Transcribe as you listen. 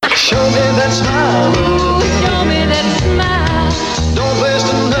Show me that smile. Show me that smile. Don't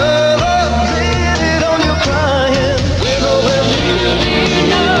waste another minute on your crying. We're nowhere near.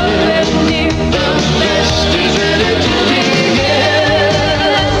 The best is ready to begin.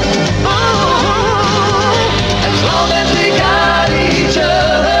 Oh, as long as we got each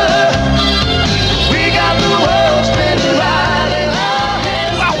other, we got the world spinning right in our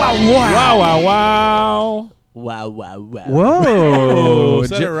hands. Wow, wow, wow. Wow, wow, wow. Oh, Whoa.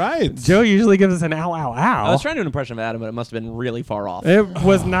 said it right. Joe usually gives us an ow, ow, ow. I was trying to do an impression of Adam, but it must have been really far off. It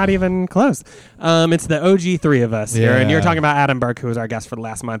was not even close. It's the OG three of us here, and you're Yeah. talking about Adam Burke, who was our guest for the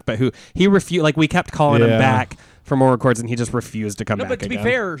last month, but who he refused. Like we kept calling him Yeah. back for more records, and he just refused to come No, back. but to be again.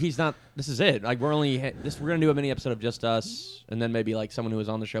 fair, he's not. This is it. Like we're gonna do a mini episode of just us, and then maybe like someone who was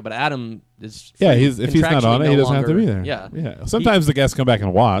on the show. But Adam is Yeah, if he's not on contractually it, he no doesn't have to be longer- there. Yeah, Sometimes the guests come back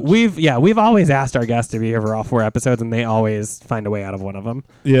and watch. we've always asked our guests to be here for all 4 episodes, and they always find a way out of one of them.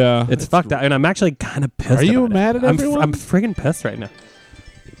 Yeah. It's fucked up, and I'm actually kind of pissed. Are you about mad it. at everyone? I'm friggin' pissed right now.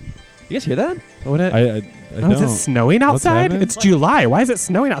 You guys hear that? What? I Oh, is it don't. snowing What's outside? happening? It's July. Why is it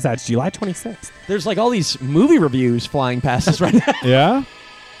snowing outside? It's July 26th. There's like all these movie reviews flying past us right now. Yeah?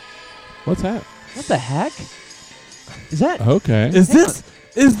 What's that? What the heck? Is that Okay.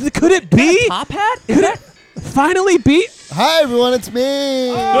 Could it be? Top Hat? Is Could that? it finally be? Hi, everyone. It's me.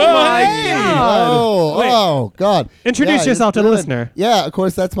 Oh, my Oh, Wait. oh, God. Introduce Yeah, yourself just to the do it. listener. Yeah, of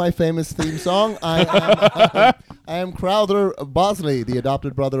course, that's my famous theme song. I am Crowther Bosley, the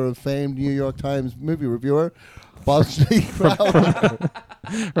adopted brother of famed New York Times movie reviewer, Bosley Crowther.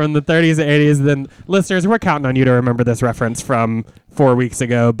 From the 30s and 80s. Then, listeners, we're counting on you to remember this reference from 4 weeks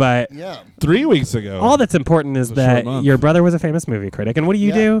ago. But Yeah. 3 weeks ago. all that's important is It's a short that month. your brother was a famous movie critic. And what do you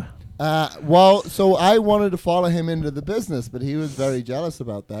Yeah. do? Well, so I wanted to follow him into the business, but he was very jealous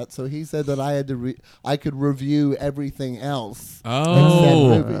about that. So he said that I could review everything else except Oh.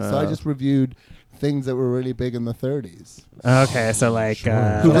 movies. So I just reviewed things that were really big in the 30s. Okay, so like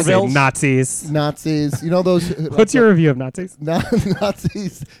Hoovervilles? let's say Nazis. Nazis, you know those. What's your review of Nazis?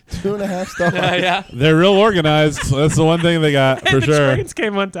 Nazis? 2.5 stars. Yeah. They're real organized. That's the one thing they got for the sure. trains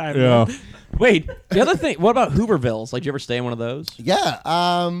came one time. Yeah. Wait. The other thing. What about Hoovervilles? Like, did you ever stay in one of those? Yeah.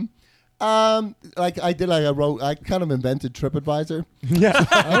 Like I did, I kind of invented TripAdvisor.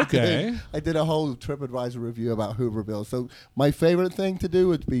 Okay. I did a whole TripAdvisor review about Hooverville. So my favorite thing to do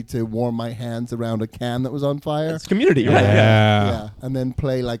would be to warm my hands around a can that was on fire. It's community, right? Yeah. And then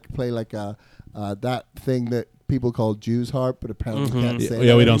play like that thing that people call Jews harp, but apparently can't say.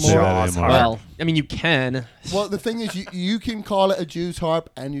 Yeah, that we don't say anymore. that Jaws anymore. Well, I mean, you can. Well, the thing is, you can call it a Jews harp,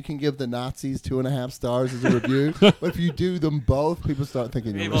 and you can give the Nazis 2.5 stars as a review. But if you do them both, people start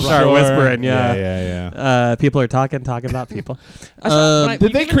thinking you're People right. start whispering, yeah. Yeah. People are talking about people. I saw- when I- did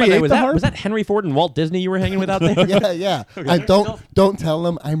when they you came by there, create was the that, harp? Was that Henry Ford and Walt Disney you were hanging with out there? Yeah. And don't tell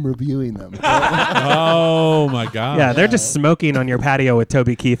them I'm reviewing them. Oh, my God. Yeah, they're just smoking on your patio with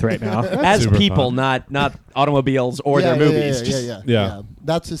Toby Keith right now. As super people, fun. not automobiles or their movies. Just- Yeah.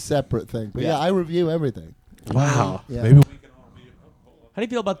 That's a separate thing. But yeah, I review everything. Wow. Yeah. Maybe How do you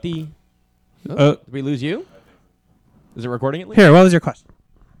feel about the? Uh, Did we lose you? Is it recording at least? Here, what was your question?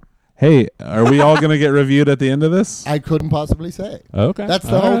 Hey, are we all going to get reviewed at the end of this? I couldn't possibly say. Okay. That's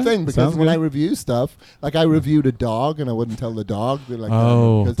the All whole right. thing, because Sounds when good. I review stuff, like I reviewed a dog and I wouldn't tell the dog. Like,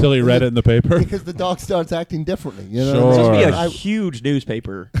 Oh, because- till he read it in the paper? Because the dog starts acting differently. You know Sure. what It's supposed to be Sure. a huge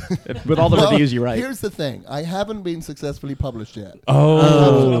newspaper with all the Well, reviews you write. Here's the thing. I haven't been successfully published yet.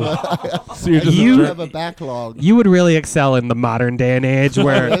 Oh. So you're just You- I have a backlog. You would really excel in the modern day and age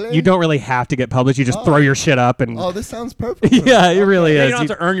where Really? you don't really have to get published. You just throw your shit up and Oh, this sounds perfect. for me. yeah, it really Yeah, is. you don't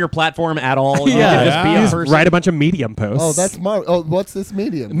have to earn your platform at all. You yeah, can just be Yeah. a you just person. write a bunch of Medium posts. Oh, that's what's this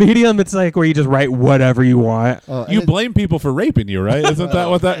medium? Medium. It's like where you just write whatever you want. Oh, and You it- blame people for raping you, right? Isn't that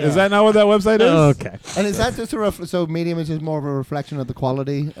what that is? That not what that website is? Okay. And is that just so medium is just more of a reflection of the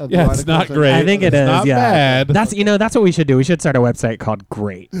quality of Yeah, the it's not articles? great. I think it It's is. not yeah, bad. that's what we should do. We should start a website called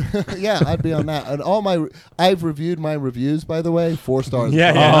Great. Yeah, I'd be on that. And I've reviewed my reviews, by the way, 4 stars.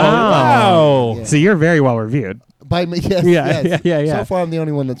 Yeah, Oh, yeah. wow. Yeah. So you're very well reviewed. By me, yes, Yeah, yes. yeah. So far, I'm the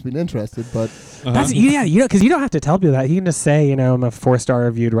only one that's been interested, but That's because you don't have to tell people that. You can just say, I'm a 4-star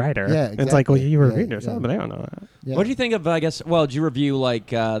reviewed writer. Yeah, It's like, well, exactly. you Yeah, reviewed yourself, yeah. but they don't know that. yeah. What do you think of? I guess. Well, did you review like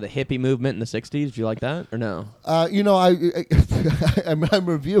the hippie movement in the '60s? Did you like that or no? I'm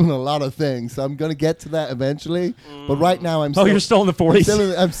reviewing a lot of things, so I'm going to get to that eventually. But right now, I'm. Oh, still, you're still in the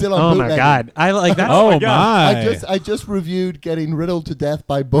 '40s. I'm still on. Oh my bootlegging. God, I like that. Oh, my. I just reviewed getting riddled to death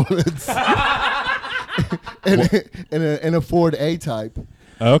by bullets in a Ford A-Type.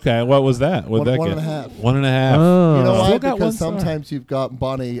 Okay, what was that? What'd that One get? and a half. 1.5. Oh. You know why? Still got one Because star. sometimes you've got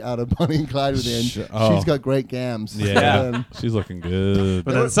Bonnie out of Bonnie and Clyde with you, and Oh. she's got great gams. Yeah, And- she's looking good.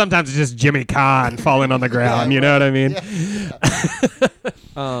 But then sometimes it's just Jimmy Kahn falling on the ground. You know what I mean?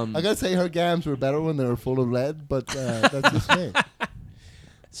 I gotta say her gams were better when they were full of lead, but that's just me.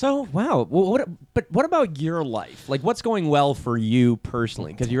 So wow, well, what about your life? Like, what's going well for you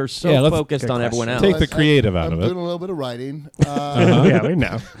personally? Because you're so Yeah, let's- focused good on everyone else. Take the creative out I'm of it. doing a little bit of writing. Yeah, we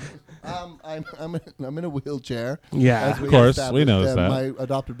know. I'm in a wheelchair. Yeah. as we Of course, established. we noticed that. My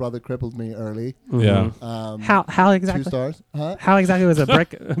adopted brother crippled me early. Yeah. How 2 exactly? stars? Huh? How exactly was a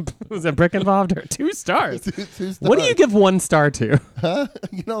brick? Was a brick involved? Or 2 stars? 2 stars. What do you give 1 star to? Huh?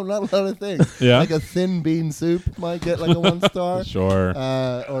 You know, not a lot of things. Yeah. Like a thin bean soup might get like a 1 star. Sure.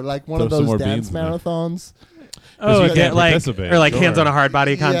 Or like one Throw of some those more dance beans in there. marathons. Oh, you get can't like participate, or like sure. hands on a hard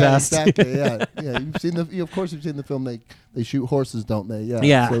body contest. Yeah, exactly. Yeah. Of course you've seen the film. They shoot horses, don't they? Yeah.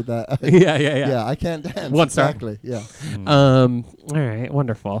 Yeah. So that. yeah. Yeah, I can't dance. 1 star. Exactly. Yeah. All right,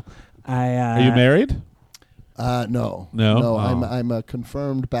 wonderful. Are you married? No. No? No. Oh. I'm a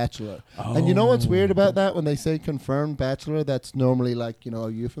confirmed bachelor. And you know what's weird about that? When they say confirmed bachelor, that's normally like a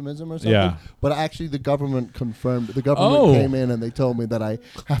euphemism or something. Yeah. But actually, the government confirmed. The government Oh. came in and they told me that I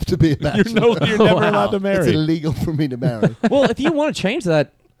have to be a bachelor. You're never Wow. allowed to It's marry. illegal for me to marry. Well, if you want to change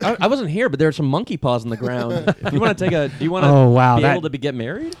that, I wasn't here, but there's some monkey paws on the ground. If you want to do you want to Oh, wow, be that- able to get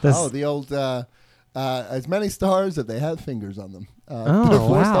married? This, Oh, the old as many stars that they have fingers on them. Oh, they're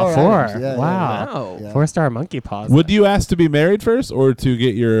wow, 4-star 4. items. Yeah, Wow. Wow. Yeah. 4-star monkey paws. Would you ask to be married first or to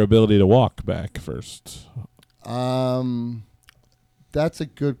get your ability to walk back first? That's a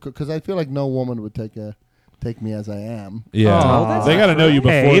good because I feel like no woman would take me as I am. Yeah. Oh, that's they got to know you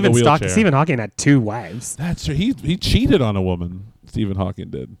before Hey, even the wheelchair. Stephen Hawking had 2 wives. That's true. He cheated on a woman. Stephen Hawking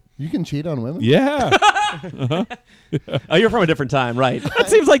did. You can cheat on women. Yeah. Oh, you're from a different time, right? That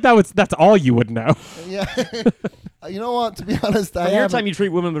seems like that's all you would know. Yeah. You know what? To be honest, I From your haven't- time, you treat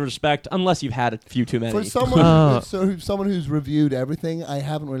women with respect, unless you've had a few too many. For someone, Oh. someone who's reviewed everything, I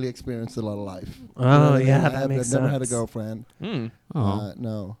haven't really experienced a lot of life. Oh, You know what I mean? yeah, I that have- makes I've never had a sense. girlfriend. Hmm. Oh.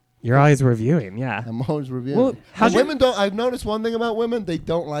 No, You're always reviewing, yeah. I'm always reviewing. Well, how'd And you- women don't. I've noticed one thing about women: they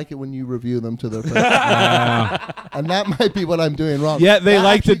don't like it when you review them to their face, and that might be what I'm doing wrong. Yeah, they That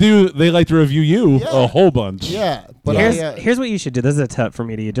like actually- to review you Yeah. a whole bunch. Yeah, but Here's what you should do. This is a tip for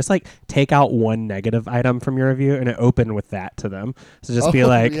me to you. Just like take out 1 negative item from your review and open with that to them. So just be Oh,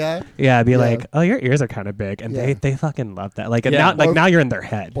 like, yeah? be Yeah. like, oh, your ears are kind of big, and Yeah. they fucking love that. Like Yeah. now you're in their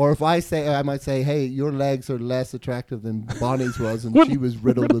head. Or if I might say, hey, your legs are less attractive than Bonnie's was, and she was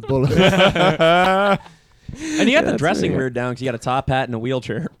riddled with bullets. And you got the that's dressing weird. weird down because you got a top hat and a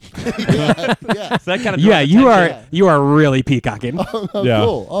wheelchair. yeah. So that kind of Yeah, you are really peacocking. Oh, Yeah.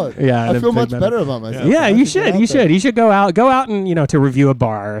 cool. Oh, Yeah, in I a feel big much manner. better about myself. Yeah, I you should get should. out You there. should. You should go out and to review a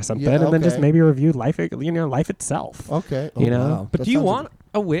bar or something, Yeah, and then just okay. maybe review life. Life itself. Okay. You know? wow. But That do you sounds want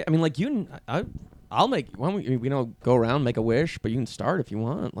a wish? I mean, like I'll make. Why don't we go around make a wish? But you can start if you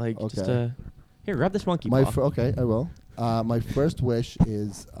want. Like just Okay. here, grab this monkey My paw. okay, I will. My first wish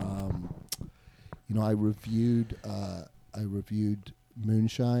is, I reviewed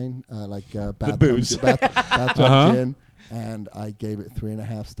moonshine, bathtub booze. bathtub Uh-huh. gin, and I gave it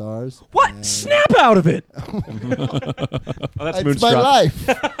 3.5 stars. What? And Snap out of it! Oh, that's It's Moonstruck. my life.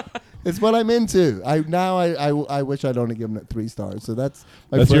 It's what I'm into. I wish I'd only given it 3 stars. So that's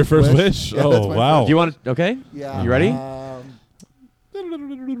my That's your first wish. wish? Yeah, Oh, that's my wow. first- Do you want to? Okay. Yeah. You ready?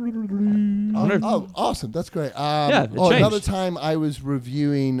 Oh, awesome! That's great. Yeah, it another changed. time I was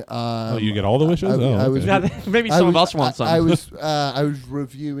reviewing. Oh, you get all the wishes? I was Maybe I some of was- us want some. I was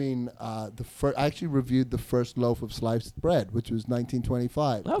reviewing the first. I actually reviewed the first loaf of sliced bread, which was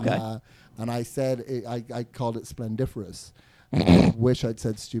 1925. Okay. And I said I called it splendiferous. I wish I'd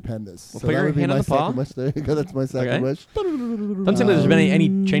said stupendous. Well, So put that your would be hand on my the paw. second wish. There you go. That's my second Okay. wish. Doesn't seem like there's been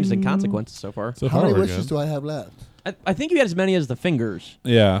any changes in consequences so far. So How far many we're wishes good. do I have left? I think you had as many as the fingers.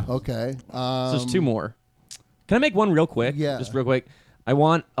 Yeah. Okay. So there's 2 more. Can I make one real quick? Yeah. Just real quick. I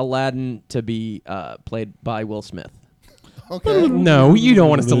want Aladdin to be played by Will Smith. Okay. No, you don't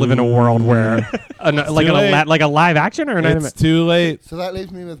want us to live in a world where like too late. a live action or an anime. It's too late. So that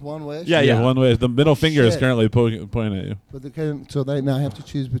leaves me with one wish. Yeah, yeah. One wish. The middle finger is Shit. currently pointing at you. But so they now have to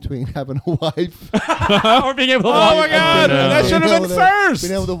choose between having a wife. or being able to Oh my God! and That being should have able been to- first.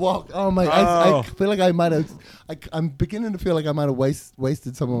 Being able to walk. Oh my! I Oh. feel like I might have. I'm beginning to feel like I might have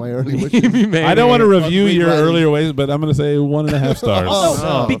wasted some of my early wishes. I don't want to review your rewriting. earlier ways, but I'm going to say 1.5 stars.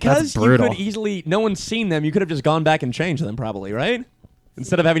 Oh, because that's you brutal. could easily, no one's seen them, you could have just gone back and changed them probably, right?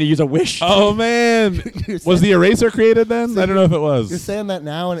 Instead of having to use a wish. Oh man! You're Was saying- the eraser created then? I don't know if it You're was. saying that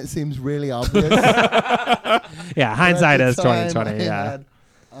now, and it seems really obvious. Yeah, hindsight But at is the time, 2020. I Yeah. had-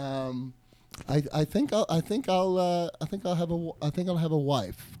 I think I'll have a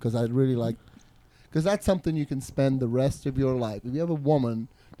wife because I'd really like, because that's something you can spend the rest of your life. If you have a woman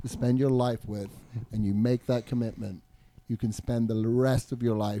to spend your life with and you make that commitment, you can spend the rest of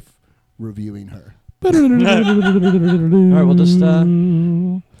your life reviewing her. All right, we'll just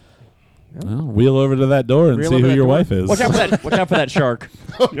Well, wheel over to that door and reel see over who that your door. wife is. Watch out for that shark.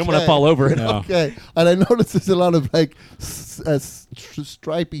 You don't want to Okay. fall over it. Yeah. Okay, and I noticed there's a lot of like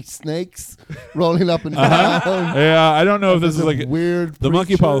stripy snakes rolling up and down. Yeah, I don't know if this There's is a like weird. the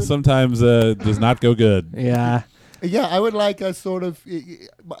monkey preacher. paw. Sometimes does not go good. Yeah. Yeah, I would like a sort of.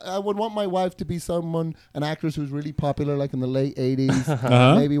 I would want my wife to be an actress who's really popular, like in the late '80s.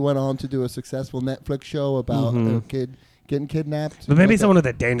 Uh-huh. Maybe went on to do a successful Netflix show about a kid getting kidnapped. But maybe Like someone with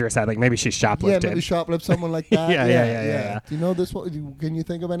a dangerous side, like maybe she's Yeah, shoplifted. maybe shoplift, someone like that. Yeah. Do you know this one? Can you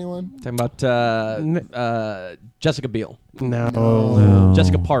think of anyone? Talking about Jessica Biel, No. No.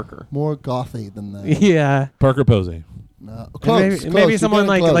 Jessica Parker. More gothy than that. Yeah. Parker Posey. No. And Close, maybe close, maybe you're someone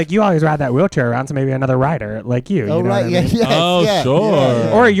getting close. like you always ride that wheelchair around, so maybe another rider like you. Oh, you know right. what I Yeah, mean? yes, Oh, yeah, sure.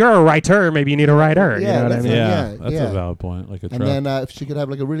 yeah. Or you're a writer, maybe you need a rider. You Yeah, know what I that's mean? it. Yeah, Yeah, that's yeah. a valid point. Like a And truck. then if she could have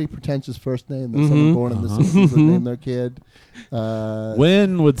like a really pretentious first name that someone born in the 60s would name their kid.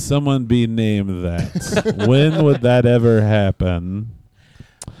 When would someone be named that? When would that ever happen?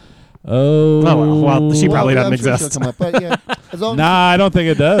 Oh, well, she probably I'm doesn't sure exist. she'll come up, but yeah, as long Nah, I don't think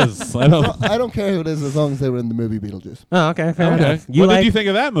it does. I don't. I don't care who it is as long as they were in the movie Beetlejuice. Oh, okay, fair Okay. enough. What did you think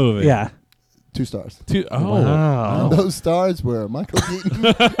of that movie? Yeah. 2 stars. Oh. Wow. And those stars were Michael Keaton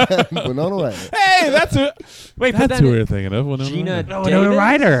and Winona Ryder. Hey, that's who. Wait, That's who we're thinking of. Winona Gina Ryder. No, Davis? no,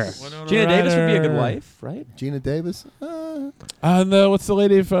 rider. Gina Davis would be a good wife, right? Gina Davis. What's the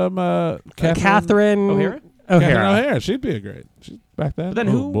lady from Catherine O'Hara? Catherine O'Hara. She'd be a great. She's back then. But then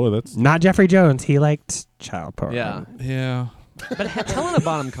oh, who- Boy, that's Not Jeffrey Jones. He liked child porn. Yeah. yeah. But Helena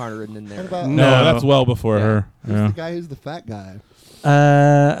Bonham Carter isn't in What there. about No, that's well before Yeah. her. who's Yeah. the guy who's the fat guy?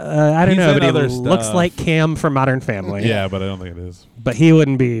 I don't He's know, in but he other looks stuff. like Cam from Modern Family. Yeah, but I don't think it is. But he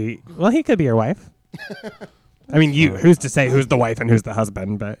wouldn't be. Well, he could be your wife. I mean, who's to say who's the wife and who's the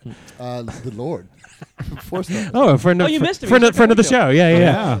husband? But The Lord. 4 stars. oh, friend of you missed him. friend You of, friend of the said show. Yeah.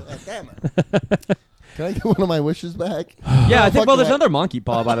 Yeah. Damn it. Can I get one of my wishes back? Yeah, I think. Well, fuck there's that. another monkey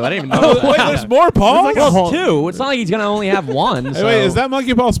paw, by the way. I didn't even know. Oh, that. wait, there's more paws? Well, it's 2. It's not like he's gonna only have 1. Hey, So. wait, is that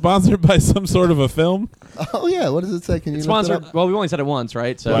monkey paw sponsored by some sort of a film? Oh yeah, what does it say? Can you It's look it sponsored? up? Well, we only said it once,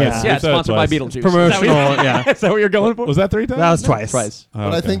 right? So Yeah. it's, We it's said it sponsored by twice. Beetlejuice. Promotional. Yeah. Is that what you're going for? Was that 3 times? That was twice. Twice. Oh,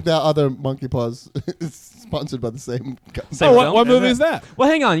 But I okay. think that other monkey paws is sponsored by the same guy. Same Oh, what, film? what movie is that? Well,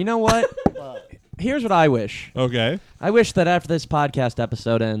 hang on. You know what? Here's what I wish. Okay. I wish that after this podcast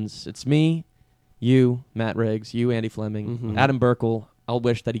episode ends, it's me, you, Matt Riggs, you, Andy Fleming, Adam Burkle. I'll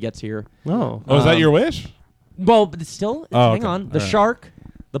wish that he gets here. Oh. Oh, is that Um, your wish? Well, but it's still, Oh, hang okay. on. The All right. shark,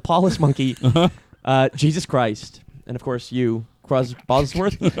 the pawless monkey, Jesus Christ, and of course you, Cross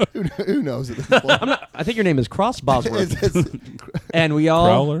Bosworth. Who knows at this point? I think your name is Cross Bosworth. It's- And we all,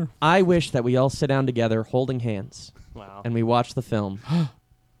 Prowler? I wish that we all sit down together holding hands Wow. and we watch the film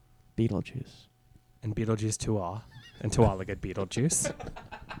Beetlejuice. And Beetlejuice to all. And to all a good Beetlejuice.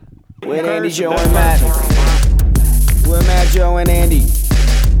 With Andy, Joe, and Matt. With Matt, Joe, and Andy.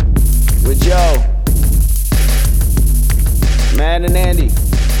 With Joe. Matt and Andy.